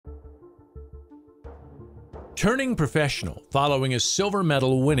Turning professional following his silver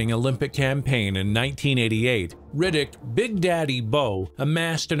medal winning Olympic campaign in 1988, Riddick Big Daddy Bowe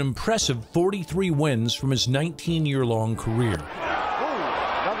amassed an impressive 43 wins from his 19-year-long career.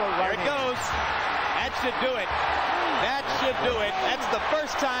 There it goes. That should do it. That should do it. That's the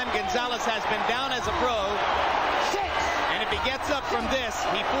first time Gonzalez has been down as a pro. And if he gets up from this,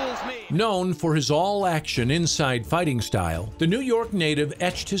 he fools me. Known for his all-action inside fighting style, the New York native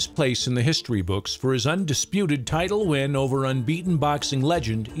etched his place in the history books for his undisputed title win over unbeaten boxing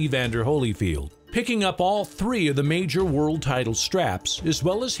legend Evander Holyfield, picking up all 3 of the major world title straps, as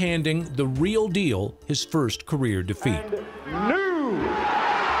well as handing the real deal his first career defeat. And new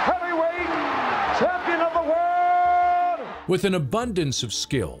heavyweight champion of the world! With an abundance of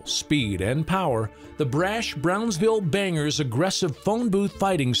skill, speed, and power, the brash Brownsville Banger's aggressive phone booth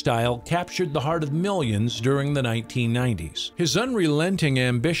fighting style captured the heart of millions during the 1990s. His unrelenting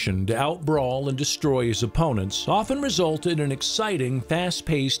ambition to out-brawl and destroy his opponents often resulted in exciting,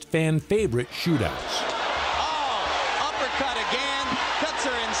 fast-paced, fan-favorite shootouts. Oh, uppercut again. Cuts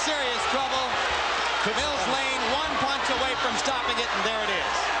her in serious trouble. Camille's lane, 1 punch away from stopping it, and there it is.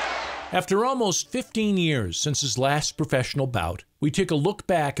 After almost 15 years since his last professional bout, we take a look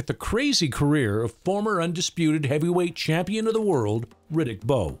back at the crazy career of former undisputed heavyweight champion of the world, Riddick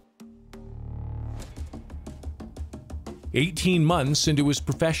Bowe. 18 months into his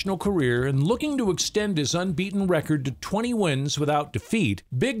professional career and looking to extend his unbeaten record to 20 wins without defeat,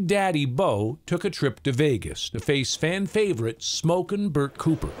 Big Daddy Bowe took a trip to Vegas to face fan favorite Smokin' Bert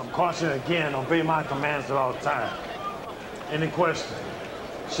Cooper. I'm cautioning again, obey my commands at all times. Any question?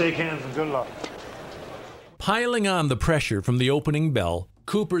 Shake hands and good luck. Piling on the pressure from the opening bell,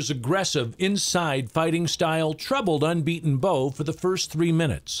 Cooper's aggressive inside fighting style troubled unbeaten Bowe for the first 3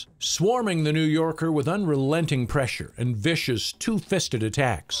 minutes, swarming the New Yorker with unrelenting pressure and vicious two-fisted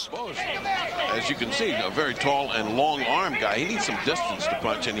attacks. Bowe's, as you can see, a very tall and long-armed guy. He needs some distance to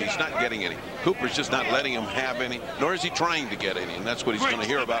punch, and he's not getting any. Cooper's just not letting him have any, nor is he trying to get any, and that's what he's going to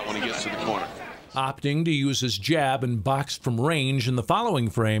hear about when he gets to the corner. Opting to use his jab and box from range in the following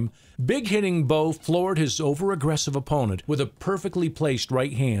frame, big-hitting Bowe floored his over-aggressive opponent with a perfectly placed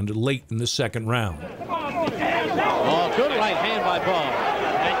right hand late in the second round. Oh, good right hand by Bowe.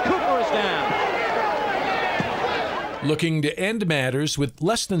 And Cooper is down. Looking to end matters with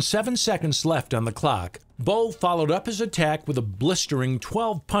less than 7 seconds left on the clock, Bowe followed up his attack with a blistering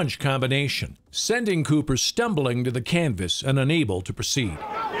 12-punch combination, sending Cooper stumbling to the canvas and unable to proceed.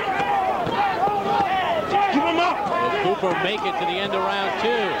 Cooper make it to the end of round 2.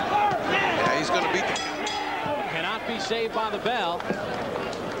 Yeah, he's going to beat the... Cannot be saved by the bell. 4,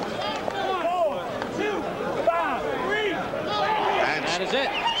 2, 5, 3. And That is it.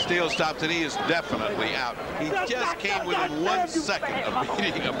 Steele stopped, and he is definitely out. He just came within 1 second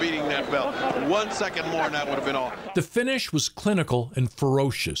of beating that bell. 1 second more, and that would have been all. The finish was clinical and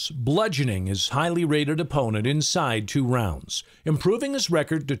ferocious, bludgeoning his highly rated opponent inside 2 rounds, improving his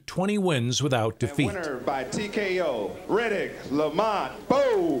record to 20 wins without defeat. Winner by TKO, Riddick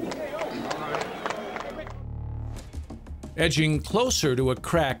Bowe. Edging closer to a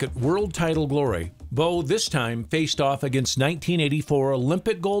crack at world title glory, Bowe this time faced off against 1984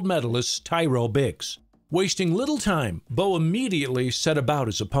 Olympic gold medalist Tyrell Biggs. Wasting little time, Bowe immediately set about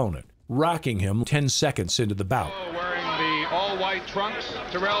his opponent, rocking him 10 seconds into the bout. Wearing the all-white trunks,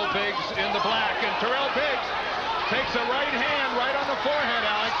 Tyrell Biggs in the black, and Tyrell Biggs takes a right hand right on the forehead,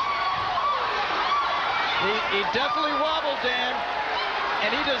 Alex. He definitely wobbled, Dan,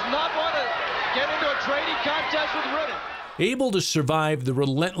 and he does not want to get into a trading contest with Riddick. Able to survive the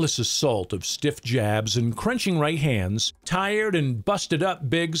relentless assault of stiff jabs and crunching right hands, tired and busted up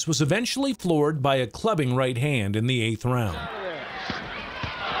Biggs was eventually floored by a clubbing right hand in the 8th round. Big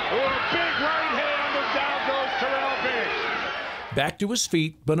right hand, and down goes Tyrell Biggs. Back to his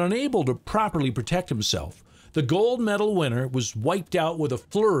feet, but unable to properly protect himself, the gold medal winner was wiped out with a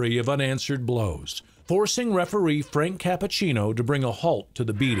flurry of unanswered blows, forcing referee Frank Cappuccino to bring a halt to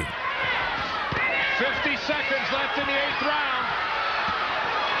the beating. 50 seconds left in the 8th round.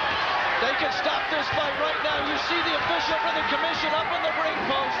 They can stop this fight right now. You see the official from the commission up on the ring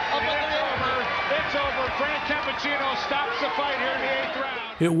post, up on the over. It's over. Frank Cappuccino stops the fight here in the 8th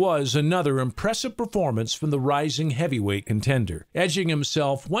round. It was another impressive performance from the rising heavyweight contender, edging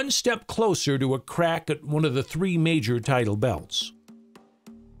himself 1 step closer to a crack at one of the 3 major title belts.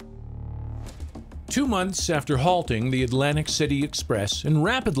 2 months after halting the Atlantic City Express and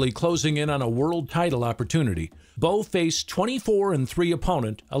rapidly closing in on a world title opportunity, Bowe faced 24-3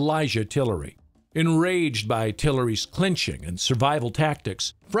 opponent Elijah Tillery. Enraged by Tillery's clinching and survival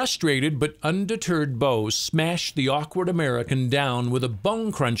tactics, frustrated but undeterred Bowe smashed the awkward American down with a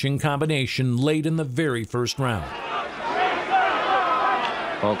bone-crunching combination late in the very first round.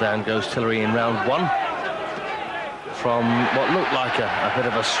 Well, down goes Tillery in round one from what looked like a bit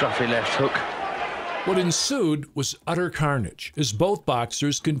of a scruffy left hook. What ensued was utter carnage as both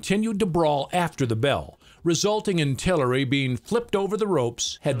boxers continued to brawl after the bell, resulting in Tillery being flipped over the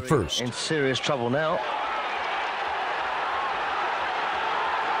ropes head first. In serious trouble now.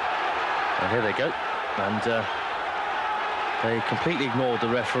 And here they go. And they completely ignored the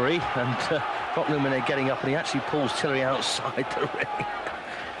referee and got Luminet getting up, and he actually pulls Tillery outside the ring.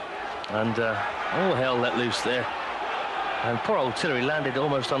 And all hell let loose there. And poor old Tillery landed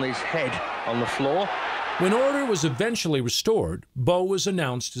almost on his head on the floor. When order was eventually restored, Bowe was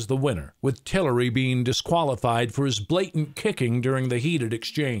announced as the winner, with Tillery being disqualified for his blatant kicking during the heated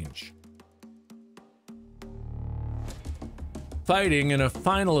exchange. Fighting in a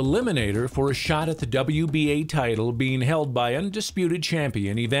final eliminator for a shot at the WBA title being held by undisputed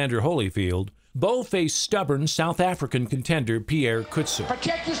champion Evander Holyfield, Bowe faced stubborn South African contender Pierre Coetzee.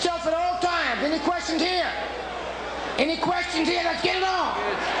 Protect yourself at all times. Any questions here? Any questions here? Let's get it on.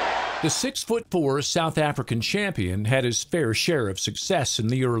 The 6'4" South African champion had his fair share of success in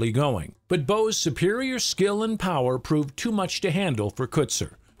the early going, but Bowe's superior skill and power proved too much to handle for Coetzee,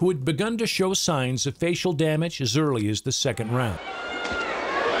 who had begun to show signs of facial damage as early as the second round.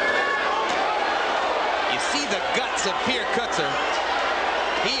 You see the guts of Pierre Coetzee.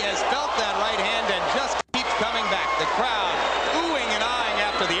 He has felt that right hand and just keeps coming back. The crowd oohing and eyeing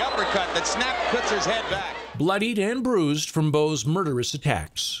after the uppercut that snapped Coetzee's head back. Bloodied and bruised from Bowe's murderous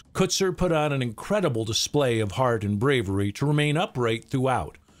attacks, Coetzee put on an incredible display of heart and bravery to remain upright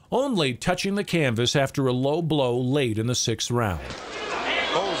throughout, only touching the canvas after a low blow late in the sixth round.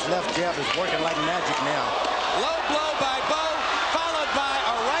 Bowe's left jab is working like magic now. Low blow by Bowe, followed by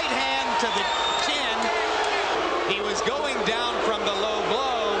a right hand to the chin. He was going down from the low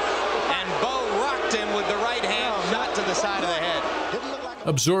blow, and Bowe rocked him with the right hand shot to the side of the head.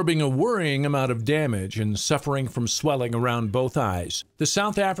 Absorbing a worrying amount of damage and suffering from swelling around both eyes, the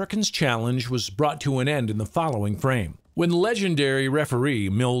South African's challenge was brought to an end in the following frame, when legendary referee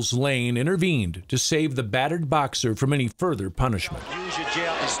Mills Lane intervened to save the battered boxer from any further punishment. Use your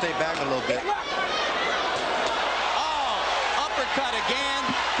jab and stay back a little bit. Oh, uppercut again.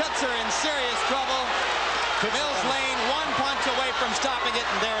 Coetzee in serious trouble. Mills Lane one punch away from stopping it,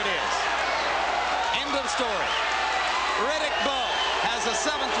 and there it is. End of story. Riddick Bowe has a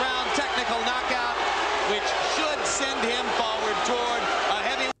seventh-round technical knockout, which should send him forward toward a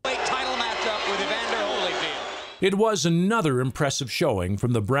heavyweight title matchup with Evander Holyfield. It was another impressive showing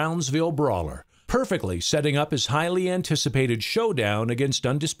from the Brownsville brawler, perfectly setting up his highly anticipated showdown against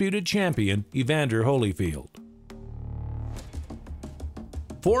undisputed champion Evander Holyfield.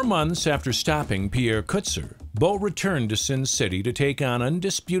 4 months after stopping Pierre Coetzee, Bowe returned to Sin City to take on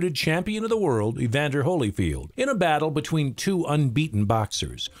undisputed champion of the world Evander Holyfield in a battle between two unbeaten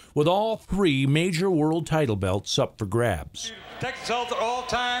boxers, with all 3 major world title belts up for grabs. Texas all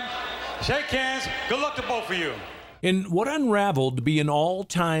time. Shake hands. Good luck to both of you. In what unraveled to be an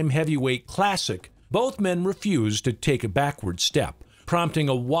all-time heavyweight classic, both men refused to take a backward step, prompting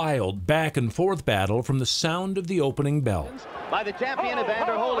a wild back-and-forth battle from the sound of the opening bell. By the champion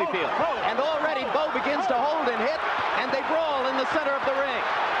Evander Holyfield. And already Bowe begins to hold and hit, and they brawl in the center of the ring.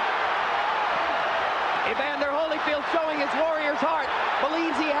 Evander Holyfield, showing his warrior's heart,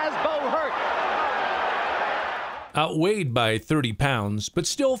 believes he has Bowe hurt. Outweighed by 30 pounds, but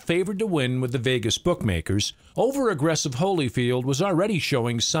still favored to win with the Vegas bookmakers, over-aggressive Holyfield was already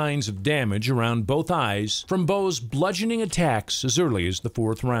showing signs of damage around both eyes from Bowe's bludgeoning attacks as early as the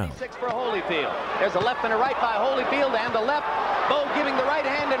 4th round. 6 for Holyfield. There's a left and a right by Holyfield, and a left. Bowe giving the right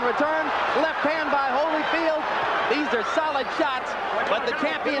hand in return. Left hand by Holyfield. These are solid shots, but the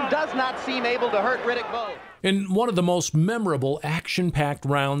champion does not seem able to hurt Riddick Bowe. In one of the most memorable action-packed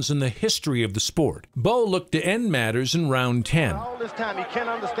rounds in the history of the sport, Bowe looked to end matters in round 10. All this time, you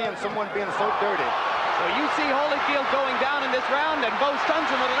can't understand someone being so dirty. So you see Holyfield going down in this round, and Bowe stuns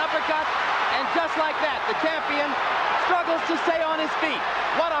him with an uppercut, and just like that, the champion struggles to stay on his feet.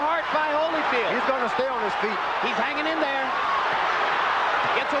 What a heart by Holyfield. He's going to stay on his feet. He's hanging in there.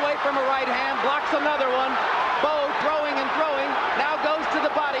 Gets away from a right hand, blocks another one. Bowe throwing and throwing, now goes to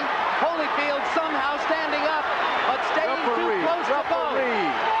the body. Holyfield somehow standing up, but staying too close to Bowe.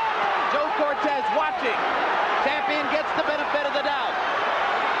 Joe Cortez watching. Champion gets the benefit of the doubt.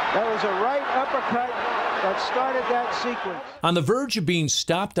 That was a right uppercut that started that sequence. On the verge of being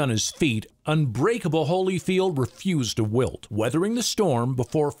stopped on his feet, unbreakable Holyfield refused to wilt, weathering the storm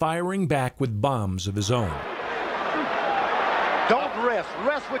before firing back with bombs of his own. Don't rest.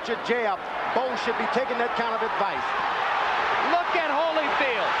 Rest with your jab. Bowe should be taking that kind of advice. Look at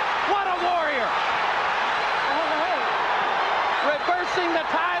Holyfield. What a warrior. Reversing the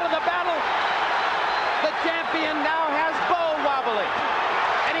tide of the battle. The champion now has Bowe wobbly.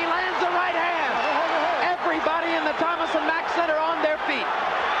 And he lands the right hand. Everybody in the Thomas and Mack Center on their feet.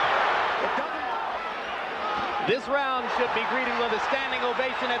 This round should be greeted with a standing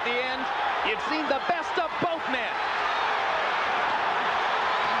ovation at the end. You've seen the best of both men.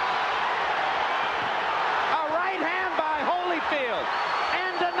 A right hand by Holyfield.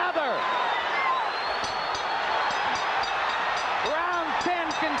 And another. Round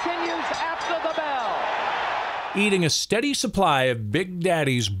 10 continues after the bell. Eating a steady supply of Big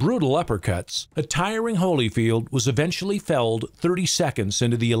Daddy's brutal uppercuts, a tiring Holyfield was eventually felled 30 seconds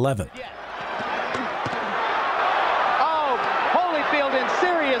into the 11th. Oh, Holyfield in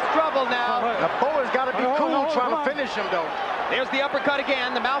serious trouble now. Now, Bowe has got to be cool trying to finish him, though. There's the uppercut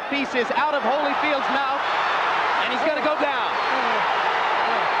again. The mouthpiece is out of Holyfield's mouth, and he's going to go down.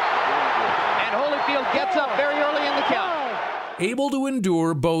 And Holyfield gets up very early in the count. Able to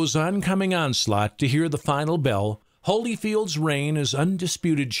endure Bowe's oncoming onslaught to hear the final bell, Holyfield's reign as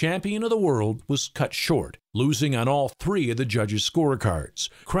undisputed champion of the world was cut short, losing on all 3 of the judges' scorecards,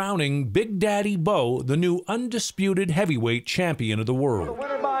 crowning Big Daddy Bowe the new undisputed heavyweight champion of the world.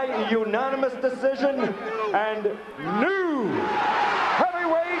 Winner by unanimous decision and new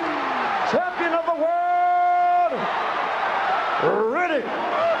heavyweight champion of the world, Riddick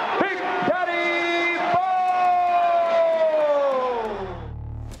Big Daddy Bowe!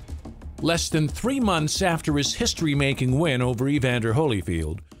 Less than 3 months after his history-making win over Evander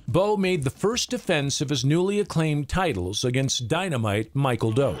Holyfield, Bowe made the first defense of his newly acclaimed titles against Dynamite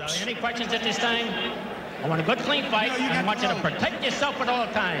Michael Dokes. Any questions at this time? I want a good, clean fight. I want you to protect yourself at all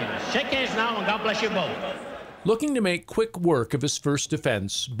times. Shake hands now, and God bless you both. Looking to make quick work of his first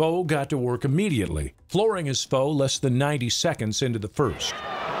defense, Bowe got to work immediately, flooring his foe less than 90 seconds into the first.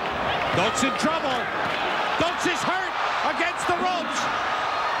 Dokes in trouble. Dokes is hurt against the ropes.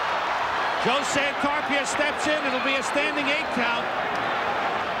 Joe Santarpia steps in. It'll be a standing 8 count.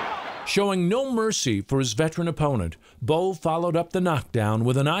 Showing no mercy for his veteran opponent, Bowe followed up the knockdown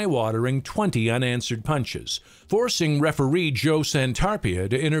with an eye-watering 20 unanswered punches, forcing referee Joe Santarpia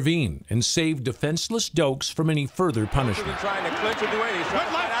to intervene and save defenseless Dokes from any further punishment. Trying to clinch it away. He's trying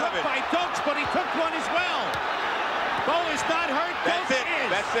to fight out of it. By Dokes, but he took one as well. Bowe is not hurt. That's it.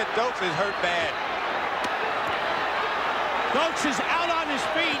 That's it. Dokes is hurt bad. Dokes is out on his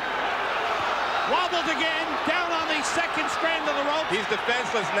feet. Wobbled again, down on the second strand of the rope. He's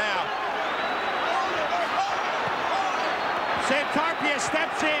defenseless now. Santarpia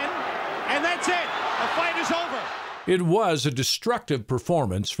steps in, and that's it. The fight is over. It was a destructive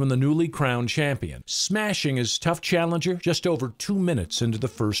performance from the newly crowned champion, smashing his tough challenger just over 2 minutes into the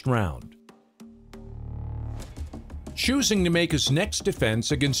first round. Choosing to make his next defense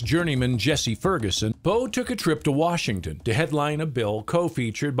against journeyman Jesse Ferguson, Bowe took a trip to Washington to headline a bill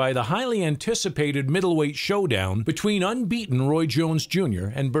co-featured by the highly anticipated middleweight showdown between unbeaten Roy Jones Jr.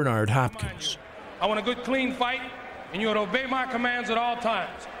 and Bernard Hopkins. I want a good, clean fight, and you ought to obey my commands at all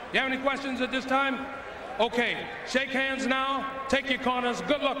times. You have any questions at this time? Okay, shake hands now, take your corners,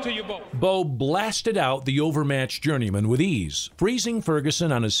 good luck to you both. Bowe blasted out the overmatched journeyman with ease, freezing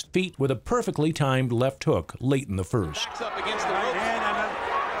Ferguson on his feet with a perfectly timed left hook late in the first. Backs up against the ropes.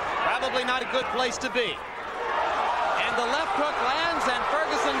 Probably not a good place to be. And the left hook lands and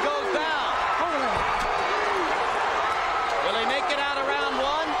Ferguson goes down. Will he make it out of round 1?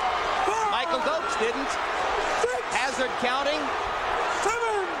 Michael Dokes didn't. Hazard counting.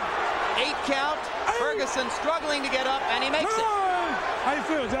 8 count. Ferguson struggling to get up, and he makes it. How you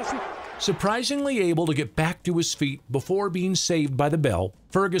feel, Jesse? Surprisingly able to get back to his feet before being saved by the bell,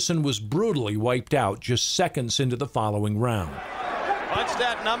 Ferguson was brutally wiped out just seconds into the following round. Punch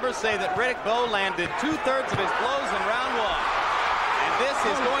stat numbers say that Riddick Bowe landed 2/3 of his blows in round 1. And this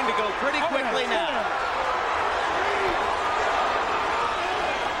is going to go pretty quickly now.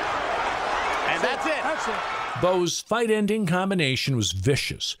 And that's it. That's it. Bowe's fight-ending combination was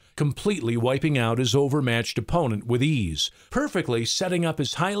vicious, completely wiping out his overmatched opponent with ease, perfectly setting up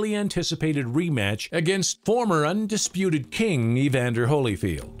his highly anticipated rematch against former undisputed king Evander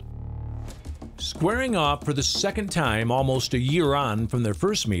Holyfield. Squaring off for the second time almost a year on from their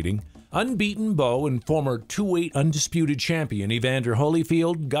first meeting, unbeaten Bowe and former 2-weight undisputed champion Evander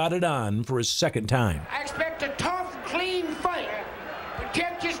Holyfield got it on for his second time. I expect a tough, clean fight.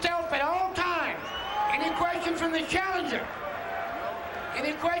 Protect yourself at all times. Any from the challenger?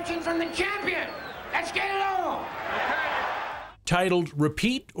 Any questions from the champion? Let's get it on. Titled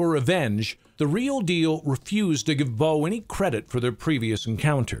Repeat or Revenge, The Real Deal refused to give Bowe any credit for their previous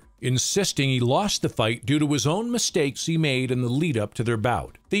encounter, insisting he lost the fight due to his own mistakes he made in the lead-up to their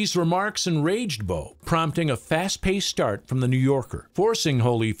bout. These remarks enraged Bowe, prompting a fast-paced start from the New Yorker, forcing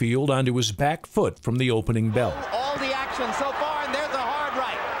Holyfield onto his back foot from the opening bell. All the action so far, and there's a hard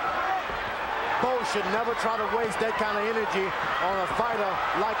right. Bowe should never try to waste that kind of energy on a fighter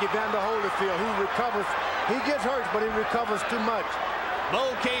like Evander Holyfield, who recovers. He gets hurt, but he recovers too much.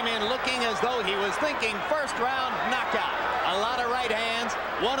 Bowe came in looking as though he was thinking first round knockout. A lot of right hands,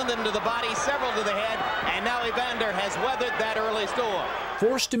 one of them to the body, several to the head, and now Evander has weathered that early storm.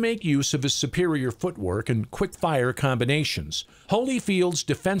 Forced to make use of his superior footwork and quick-fire combinations, Holyfield's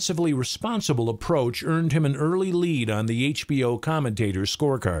defensively responsible approach earned him an early lead on the HBO commentators'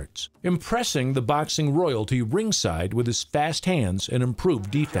 scorecards, impressing the boxing royalty ringside with his fast hands and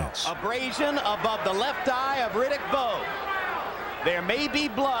improved defense. Abrasion above the left eye of Riddick Bowe. There may be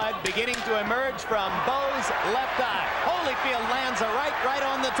blood beginning to emerge from Bowe's left eye. Holyfield lands a right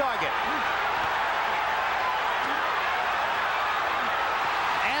on the target.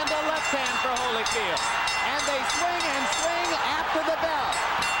 And a left hand for Holyfield. And they swing and swing after the bell.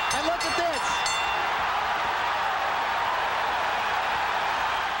 And look at this.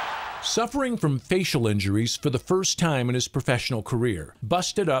 Suffering from facial injuries for the first time in his professional career,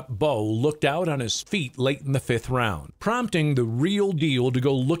 busted-up Bowe looked out on his feet late in the 5th round, prompting the Real Deal to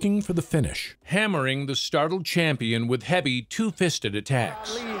go looking for the finish, hammering the startled champion with heavy two-fisted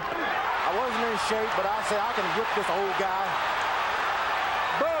attacks. I wasn't in shape, but I said I can whip this old guy.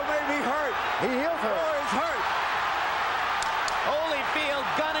 Bowe made me hurt. He is hurt. Bowe is hurt. Holyfield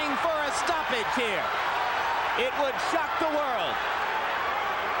gunning for a stoppage here. It would shock the world.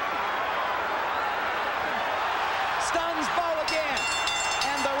 Stuns Bowe again,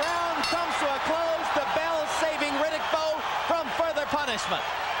 and the round comes to a close, the bell saving Riddick Bowe from further punishment.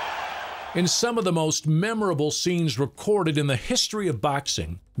 In some of the most memorable scenes recorded in the history of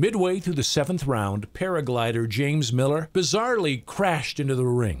boxing, midway through the 7th round, paraglider James Miller bizarrely crashed into the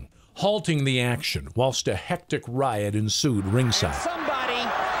ring, halting the action whilst a hectic riot ensued ringside. And somebody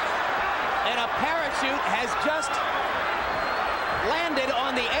in a parachute has just landed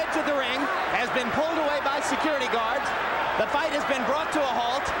on the edge of the ring, has been pulled away by security guards. The fight has been brought to a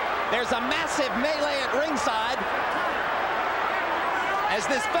halt. There's a massive melee at ringside as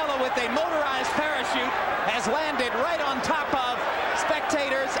this fellow with a motorized parachute has landed right on top of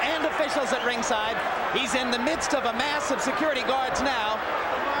spectators and officials at ringside. He's in the midst of a mass of security guards now.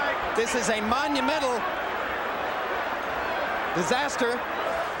 This is a monumental disaster.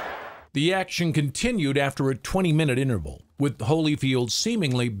 The action continued after a 20-minute interval, with Holyfield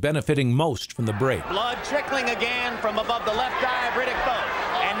seemingly benefiting most from the break. Blood trickling again from above the left eye of Riddick Bowe,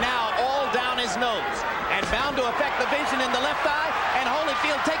 and now all down his nose, and bound to affect the vision in the left eye, and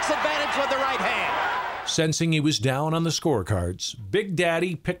Holyfield takes advantage with the right hand. Sensing he was down on the scorecards, Big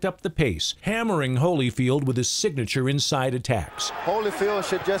Daddy picked up the pace, hammering Holyfield with his signature inside attacks. Holyfield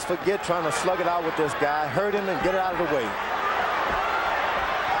should just forget trying to slug it out with this guy, hurt him and get it out of the way.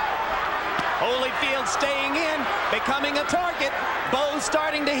 Holyfield staying in, becoming a target. Bowe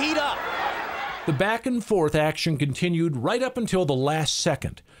starting to heat up. The back-and-forth action continued right up until the last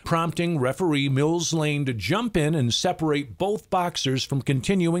second, prompting referee Mills Lane to jump in and separate both boxers from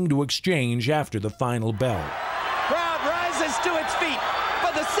continuing to exchange after the final bell. Crowd rises to its feet.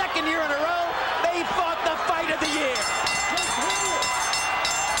 For the 2nd year in a row, they fought the fight of the year.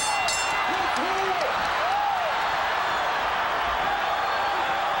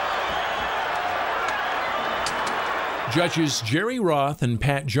 Judges Jerry Roth and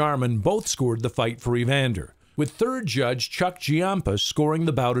Pat Jarman both scored the fight for Evander, with 3rd judge Chuck Giampa scoring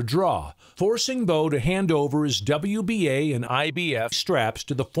the bout a draw, forcing Bowe to hand over his WBA and IBF straps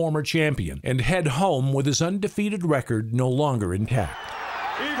to the former champion and head home with his undefeated record no longer intact.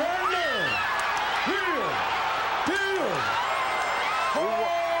 Evander,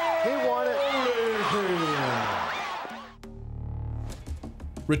 he won it.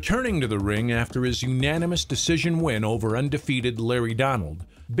 Returning to the ring after his unanimous decision win over undefeated Larry Donald,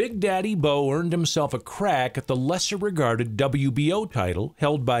 Big Daddy Bowe earned himself a crack at the lesser-regarded WBO title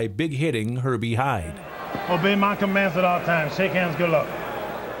held by big-hitting Herbie Hide. Obey my commands at all times. Shake hands, good luck.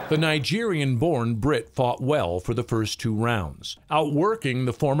 The Nigerian-born Brit fought well for the first 2 rounds, outworking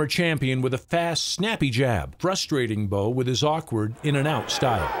the former champion with a fast, snappy jab, frustrating Bowe with his awkward in-and-out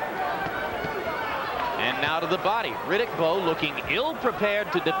style. And now to the body. Riddick Bowe looking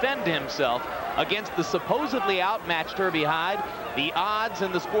ill-prepared to defend himself against the supposedly outmatched Herbie Hide. The odds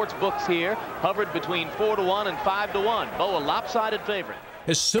in the sports books here hovered between 4-1 and 5-1. Bowe a lopsided favorite.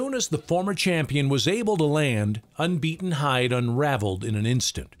 As soon as the former champion was able to land, unbeaten Hide unraveled in an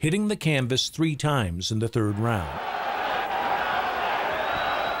instant, hitting the canvas 3 times in the 3rd round.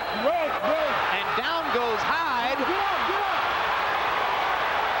 And down goes Hide.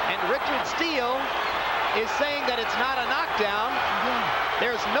 And Richard Steele is saying that it's not a knockdown.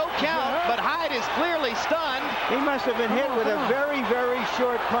 There's no count, but Hide is clearly stunned. He must have been hit with a very, very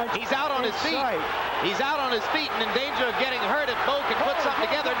short punch. He's out on his feet. He's out on his feet and in danger of getting hurt if Bowe can put something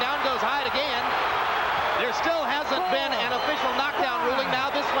together. Down goes Hide again. There still hasn't been an official knockdown ruling.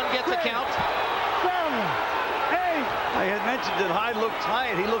 Now this one gets a count. I had mentioned that Hide looked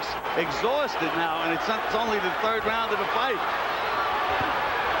tired. He looks exhausted now, and it's only the 3rd round of the fight.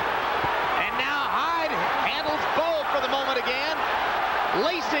 And now Hide handles Bowe for the moment again,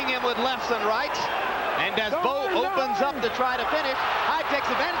 lacing him with lefts and rights. And as Bowe opens up to try to finish, Hide takes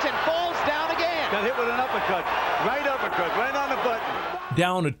advantage and falls down again. Got hit with an uppercut, right on the button.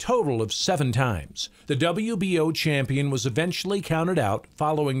 Down a total of 7 times, the WBO champion was eventually counted out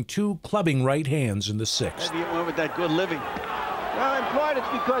following 2 clubbing right hands in the 6th. Maybe it went with that good living. Well, in part it's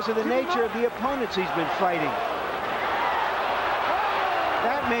because of the nature of the opponents he's been fighting.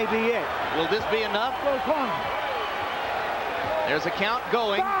 That may be it. Will this be enough? There's a count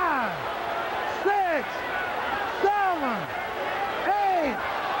going. 5, 6, 7, 8,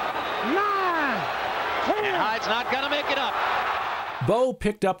 9, 10. And Hyde's not going to make it up. Bowe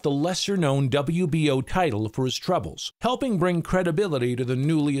picked up the lesser-known WBO title for his troubles, helping bring credibility to the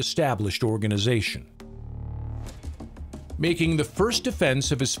newly established organization. Making the first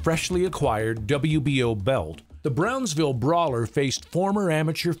defense of his freshly acquired WBO belt, the Brownsville brawler faced former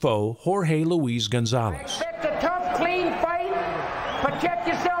amateur foe Jorge Luis Gonzalez. Expect a tough, clean fight. Protect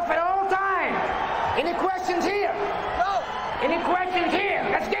yourself at all times. Any questions here? No. Any questions here?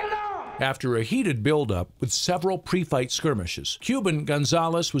 Let's get it on. After a heated build-up with several pre-fight skirmishes, Cuban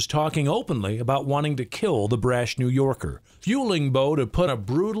Gonzalez was talking openly about wanting to kill the brash New Yorker, fueling Bowe to put a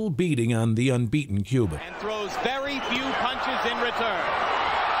brutal beating on the unbeaten Cuban. And throws very few punches in return.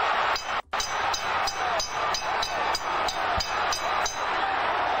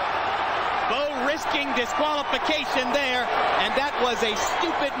 Bowe risking disqualification there, and that was a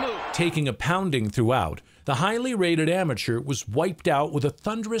stupid move. Taking a pounding throughout, the highly rated amateur was wiped out with a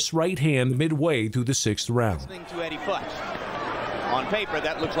thunderous right hand midway through the 6th round. Listening to Eddie Futch. On paper,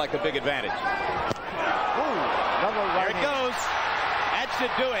 that looks like a big advantage. There it goes. That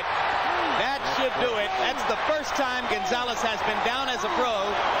should do it. That should do it. That's the first time Gonzalez has been down as a pro.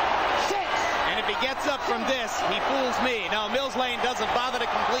 6. And if he gets up from this, he fools me. Now, Mills Lane doesn't bother to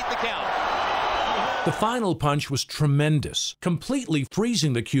complete the count. The final punch was tremendous, completely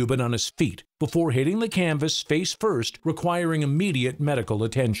freezing the Cuban on his feet before hitting the canvas face first, requiring immediate medical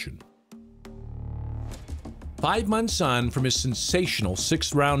attention. 5 months on from his sensational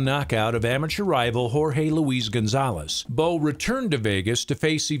 6th-round knockout of amateur rival Jorge Luis Gonzalez, Bowe returned to Vegas to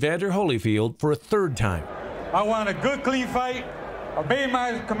face Evander Holyfield for a 3rd time. I want a good, clean fight, obey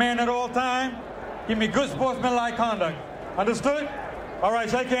my command at all times, give me good sportsmanlike conduct. Understood? All right,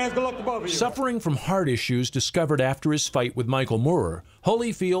 shake hands, good luck to both of you. Suffering from heart issues discovered after his fight with Michael Moorer,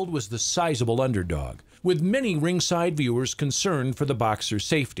 Holyfield was the sizable underdog, with many ringside viewers concerned for the boxer's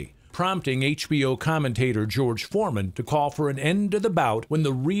safety, prompting HBO commentator George Foreman to call for an end to the bout when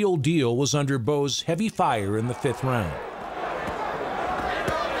the real deal was under Bowe's heavy fire in the 5th round.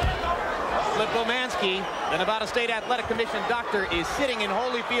 Flip-O-Mansky, the Nevada State Athletic Commission doctor, is sitting in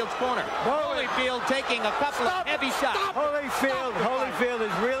Holyfield's corner. Holyfield taking a couple of heavy shots. Holyfield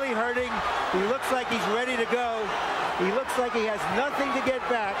is really hurting. He looks like he's ready to go. He looks like he has nothing to get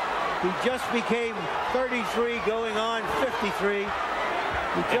back. He just became 33 going on 53.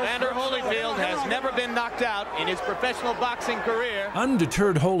 Evander Holyfield has never been knocked out in his professional boxing career.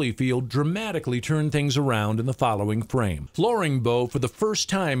 Undeterred Holyfield dramatically turned things around in the following frame, flooring Bowe for the first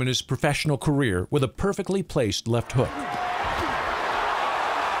time in his professional career with a perfectly placed left hook.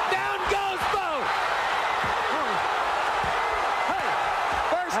 Down goes Bowe!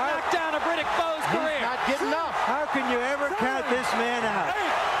 First knockdown of Riddick Bowe's career. Not getting up. How can you ever count this man out?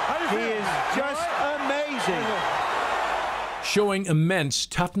 He is just amazing. Showing immense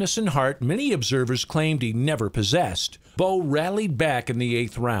toughness and heart many observers claimed he never possessed, Bowe rallied back in the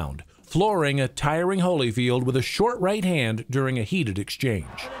 8th round, flooring a tiring Holyfield with a short right hand during a heated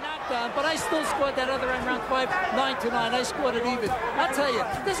exchange. But I still scored that other end, round 5, 9-9. I scored it even. I'll tell you,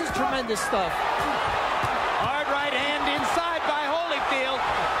 this is tremendous stuff. Hard right hand inside by Holyfield,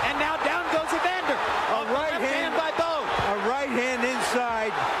 and now down goes Evander. A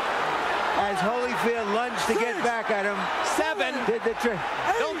the trick.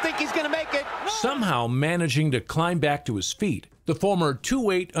 Don't think he's going to make it. Somehow managing to climb back to his feet, the former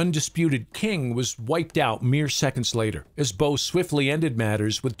 2-weight undisputed king was wiped out mere seconds later as Bowe swiftly ended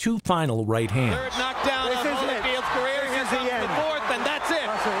matters with 2 final right hands. Third knockdown of Holyfield's career. Here comes the fourth, and that's it.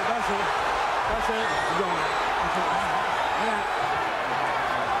 That's it.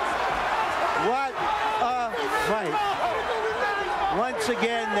 What a fight. Once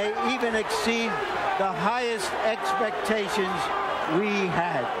again, they even exceed the highest expectations we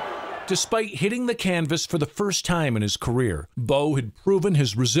had. Despite hitting the canvas for the first time in his career, Bowe had proven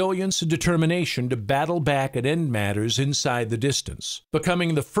his resilience and determination to battle back and end matters inside the distance,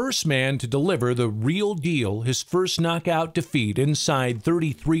 becoming the first man to deliver the real deal, his first knockout defeat inside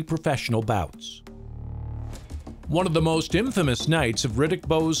 33 professional bouts. One of the most infamous nights of Riddick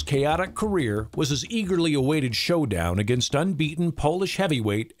Bowe's chaotic career was his eagerly awaited showdown against unbeaten Polish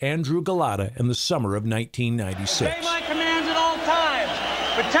heavyweight Andrew Golota in the summer of 1996. Obey my commands at all times.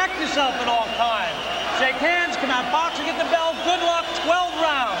 Protect yourself at all times. Shake hands, come out boxing at the bell. Good luck, 12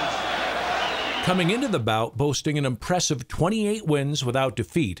 rounds. Coming into the bout boasting an impressive 28 wins without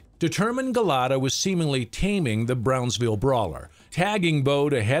defeat, determined Golota was seemingly taming the Brownsville brawler, tagging Bowe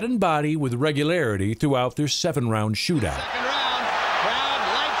to head and body with regularity throughout their 7-round shootout. Second round, crowd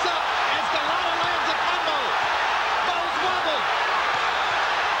lights up as Golota lands a combo. Bowe's wobbled.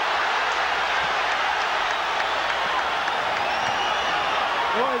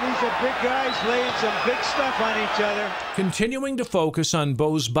 Boy, these are big guys laying some big stuff on each other. Continuing to focus on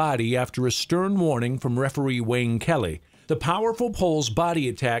Bowe's body after a stern warning from referee Wayne Kelly, the powerful Pole's body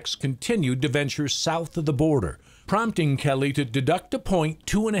attacks continued to venture south of the border, prompting Kelly to deduct a point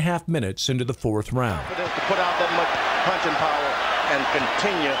 2.5 minutes into the 4th round. To put out that much punching power and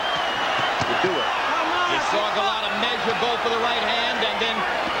continue to do it. You saw Golota measure Bowe for the right hand and then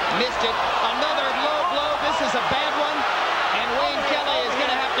missed it. Another low blow. This is a bad one. And Wayne Kelly is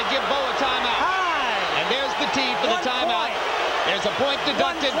going to have to give Bowe a timeout. And there's the T for the timeout. There's a point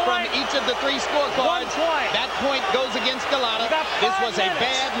deducted from each of the 3 scorecards. That point goes against Golota. This was a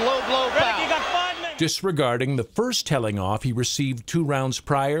bad low blow foul. Disregarding the first telling off he received 2 rounds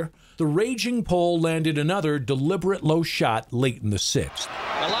prior, the raging Pole landed another deliberate low shot late in the 6th.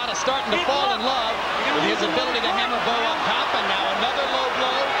 Golota starting to fall in love with his ability to hammer Bowe up top, and now another low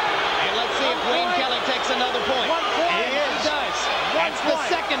blow. And let's see if Wayne Kelly takes another point. And he does. That's the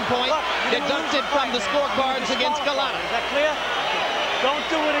second point deducted from the scorecards against Golota. Is that clear? Don't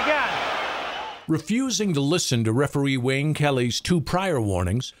do it again. Refusing to listen to referee Wayne Kelly's 2 prior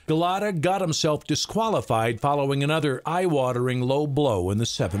warnings, Golota got himself disqualified following another eye-watering low blow in the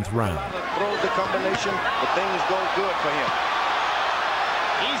 7th round. Throws the combination, but things go good for him.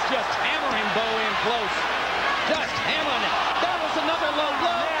 He's just hammering Bowe in close. Just hammering it. That was another low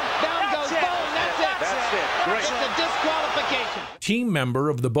blow. Down goes Bowe, and that's it. That's it. Great. It's a disqualification. Team member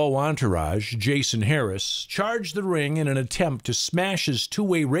of the Bowe entourage, Jason Harris, charged the ring in an attempt to smash his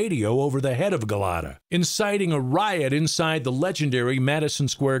 2-way radio over the head of Golota, inciting a riot inside the legendary Madison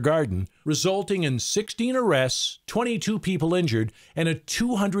Square Garden, resulting in 16 arrests, 22 people injured, and a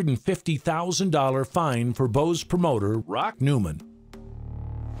 $250,000 fine for Bowe's promoter, Rock Newman.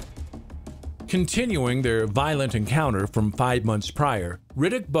 Continuing their violent encounter from 5 months prior,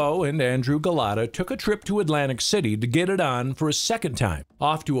 Riddick Bowe and Andrew Golota took a trip to Atlantic City to get it on for a second time.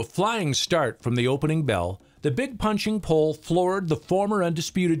 Off to a flying start from the opening bell, the big punching Pole floored the former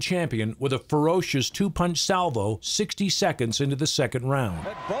undisputed champion with a ferocious 2-punch salvo 60 seconds into the 2nd round.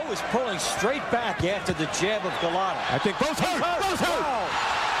 But Bowe is pulling straight back after the jab of Golota. I think Bowe's hurt. Bowe's hurt. Wow.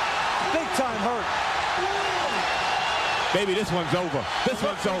 Big time hurt. Baby, this one's over. This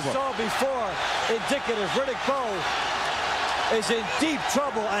one's over. We saw before, indicative. Riddick Bowe is in deep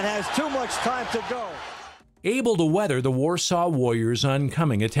trouble and has too much time to go. Able to weather the Warsaw Warriors'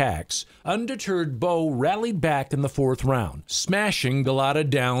 oncoming attacks, undeterred Bowe rallied back in the 4th round, smashing Golota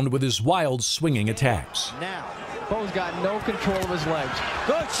down with his wild swinging attacks. Now, Bowe's got no control of his legs.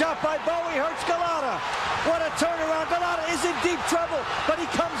 Good shot by Bowe. He hurts Golota. What a turnaround. Golota is in deep trouble, but he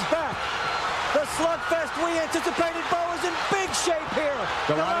comes back. The slugfest we anticipated. Bowe is in big shape here.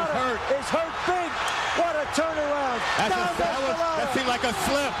 Golota's hurt. Is hurt big. What a turnaround. That seemed like a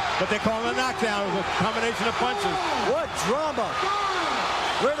slip, but they call it a knockdown. It was a combination of punches. What drama.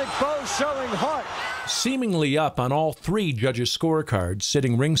 Riddick Bowe showing heart. Seemingly up on all 3 judges' scorecards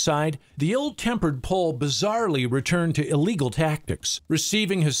sitting ringside, the ill-tempered Pole bizarrely returned to illegal tactics,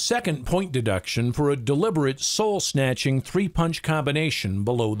 receiving his 2nd point deduction for a deliberate soul-snatching 3-punch combination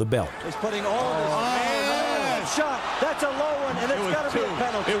below the belt. He's putting all this shot. That's a low one, and it's got to be a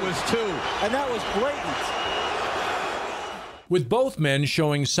penalty. It was 2. And that was blatant. With both men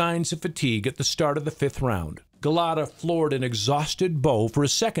showing signs of fatigue at the start of the 5th round, Galata floored an exhausted Bowe for a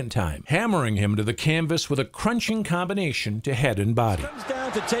second time, hammering him to the canvas with a crunching combination to head and body. Comes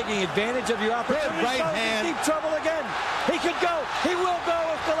down to taking advantage of your opportunity. Right hand. Deep trouble again. He could go. He will go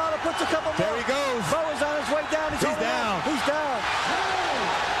if Galata puts a couple more. There he goes. Bowe is on his way down. He's down. He's down.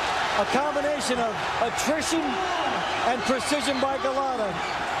 A combination of attrition and precision by Galata.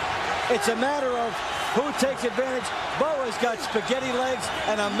 It's a matter of who takes advantage. Bowe has got spaghetti legs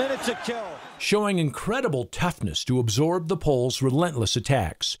and a minute to kill. Showing incredible toughness to absorb the Pole's relentless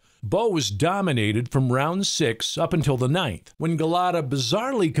attacks, Bowe was dominated from round 6 up until the 9th, when Galata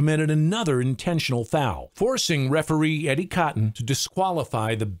bizarrely committed another intentional foul, forcing referee Eddie Cotton to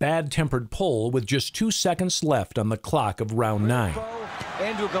disqualify the bad-tempered Pole with just 2 seconds left on the clock of round 9.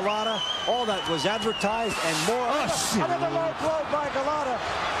 Andrew Galata, all that was advertised and more. Another low blow by Galata.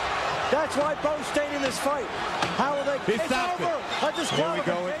 That's why Bowe stayed in this fight. How will they? It's over. A disqualification. Here we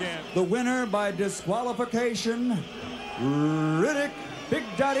go again. The winner by disqualification, Riddick Big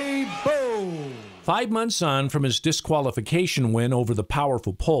Daddy Bowe. 5 months on from his disqualification win over the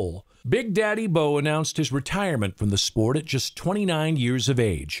powerful Pole, Big Daddy Bowe announced his retirement from the sport at just 29 years of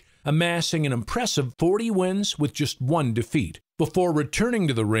age, amassing an impressive 40 wins with just 1 defeat, before returning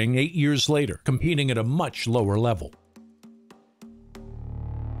to the ring 8 years later, competing at a much lower level.